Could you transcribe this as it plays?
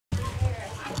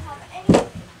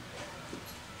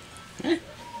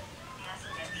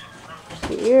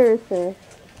irritant.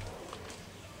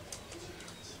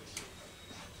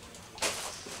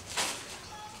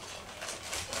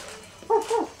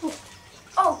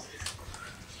 Oh!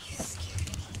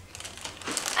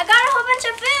 I got a whole bunch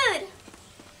of food!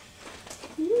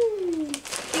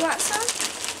 You want some?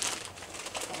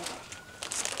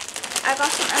 I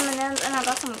got some M&Ms and I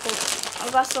got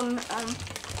some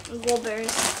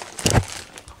goldberries.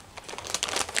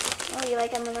 Oh, you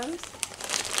like M&Ms?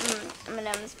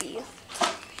 M&Ms beef.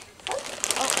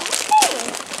 Oh,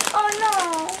 okay. Oh no.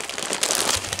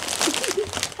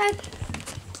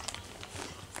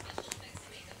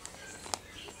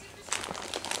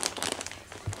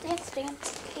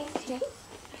 Dance.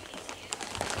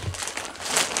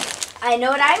 I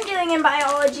know what I'm doing in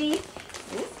biology.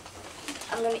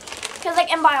 Because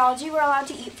like in biology, we're allowed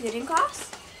to eat food in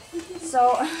class.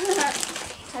 So,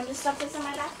 time to stuff this in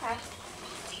my backpack.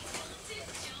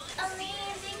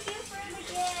 Aline, thank you for the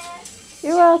gift.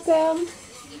 You're welcome.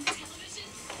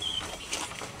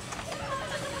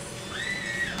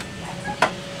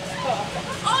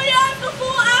 Oh yeah, the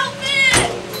full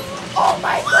outfit! Oh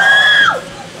my god!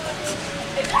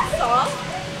 Is that soft?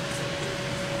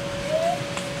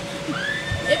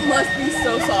 It must be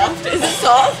so soft. Is it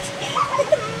soft?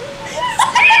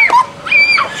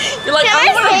 You're like,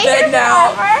 I'm going to bed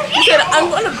now. You said, I'm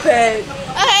going to bed.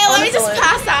 Okay, let me just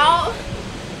pass out.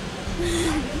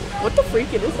 What the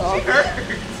freak? It is soft. Oh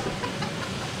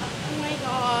my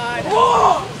god.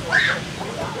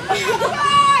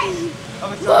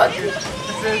 Look,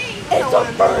 it's a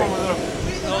bird.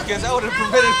 Okay, that would have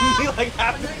prevented me like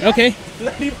having Okay.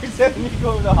 90% of me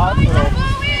going to the hospital.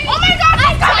 Oh my god,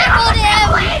 I tackled him!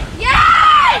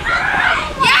 Yes!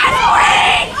 Yes,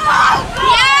 Wayne!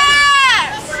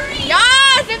 Yes!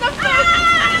 Yes! It's a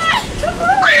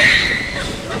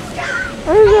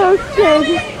I'm so scared.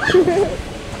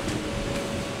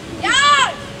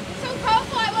 Yes! So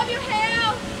colorful, I love your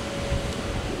hair!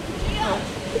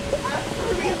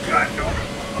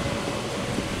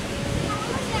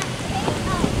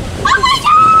 Oh my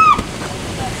god!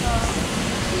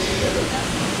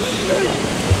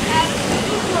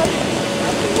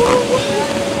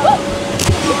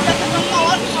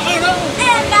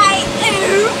 And I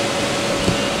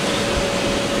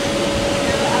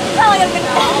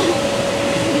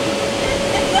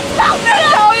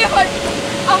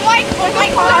I'm like, oh my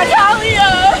god,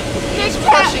 Talia! He's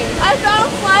pushing. I found a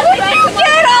flashback. You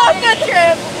get off the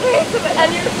trip!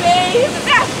 And your face.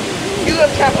 You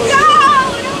look careful. No!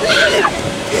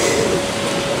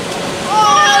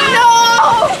 Oh no!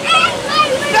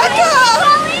 Becca!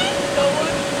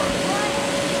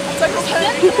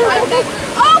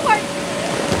 Oh my!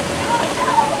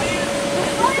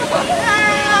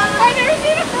 I've never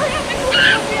seen a furry on the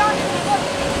ground, to be honest.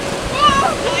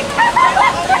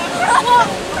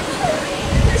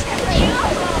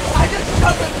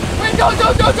 Wait, go.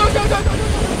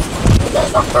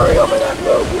 There's a furry over there.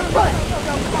 Move. Run.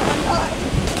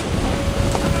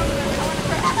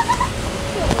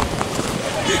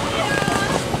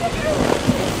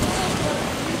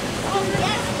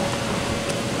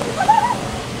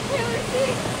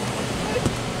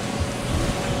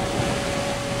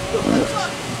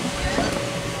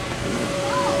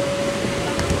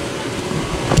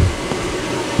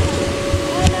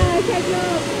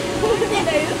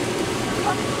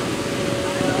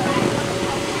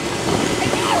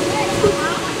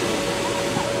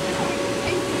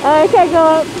 I can't go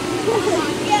up.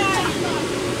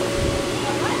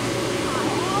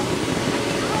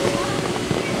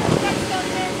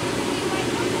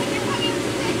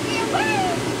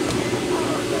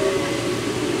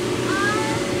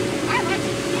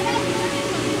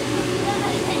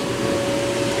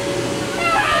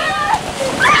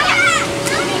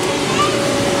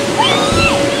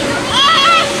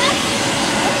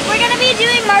 We're gonna be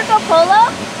doing Marco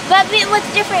Polo, but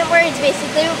with different words,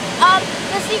 basically.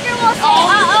 The speaker will say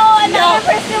uh-oh, and the other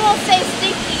person will say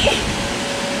stinky.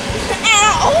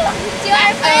 Ow! Do you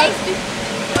want to play?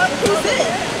 Who's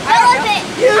it? I love it.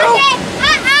 You. Okay,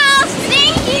 uh-oh,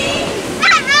 stinky!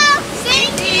 Uh-oh,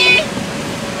 stinky!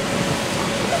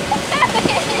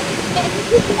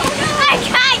 I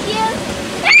got you!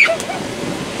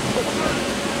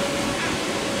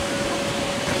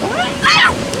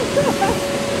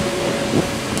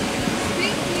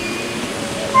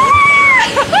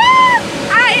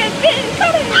 I have been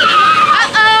coming!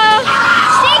 Uh-oh!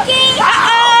 Stinky!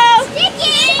 Uh-oh!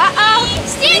 Stinky! Uh-oh!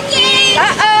 Stinky!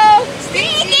 Uh-oh!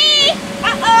 Stinky!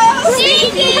 Uh-oh!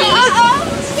 Stinky! Uh-oh!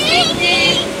 Stinky!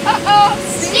 Uh-oh!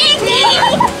 Stinky!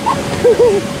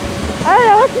 I don't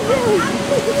know what to do.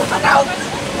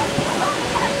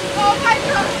 Oh my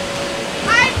god!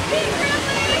 I'm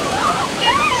secretly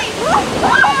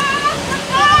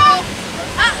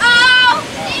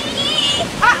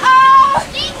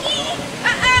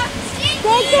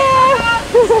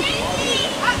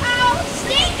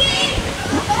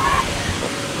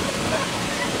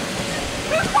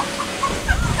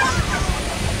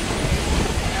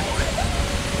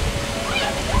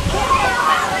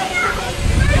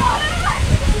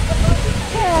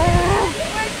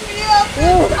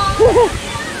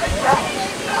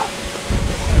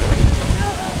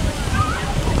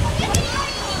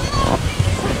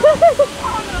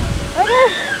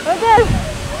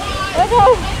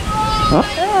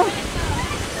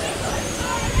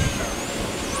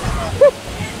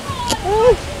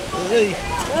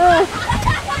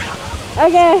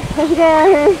Okay, let's get out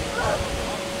of here.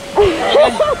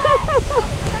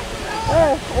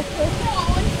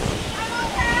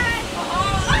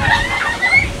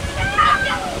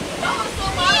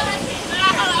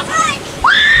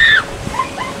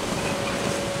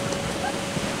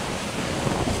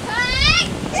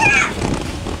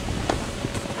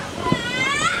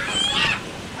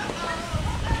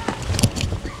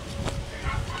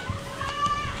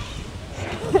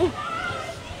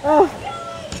 Oh,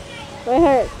 my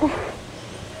heart.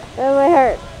 Oh, my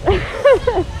heart.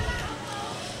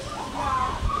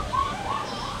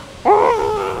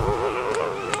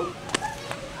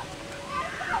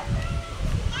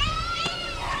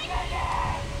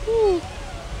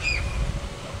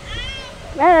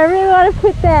 Man, I really want to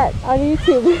put that on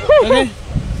YouTube. Okay.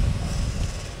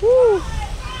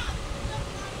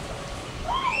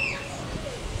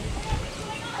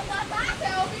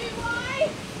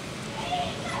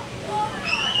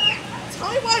 Tell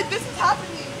me why this is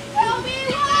happening. Tell me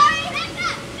why.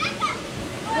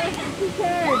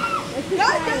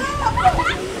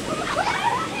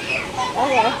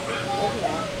 Okay.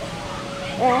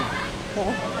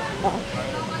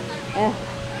 Yeah.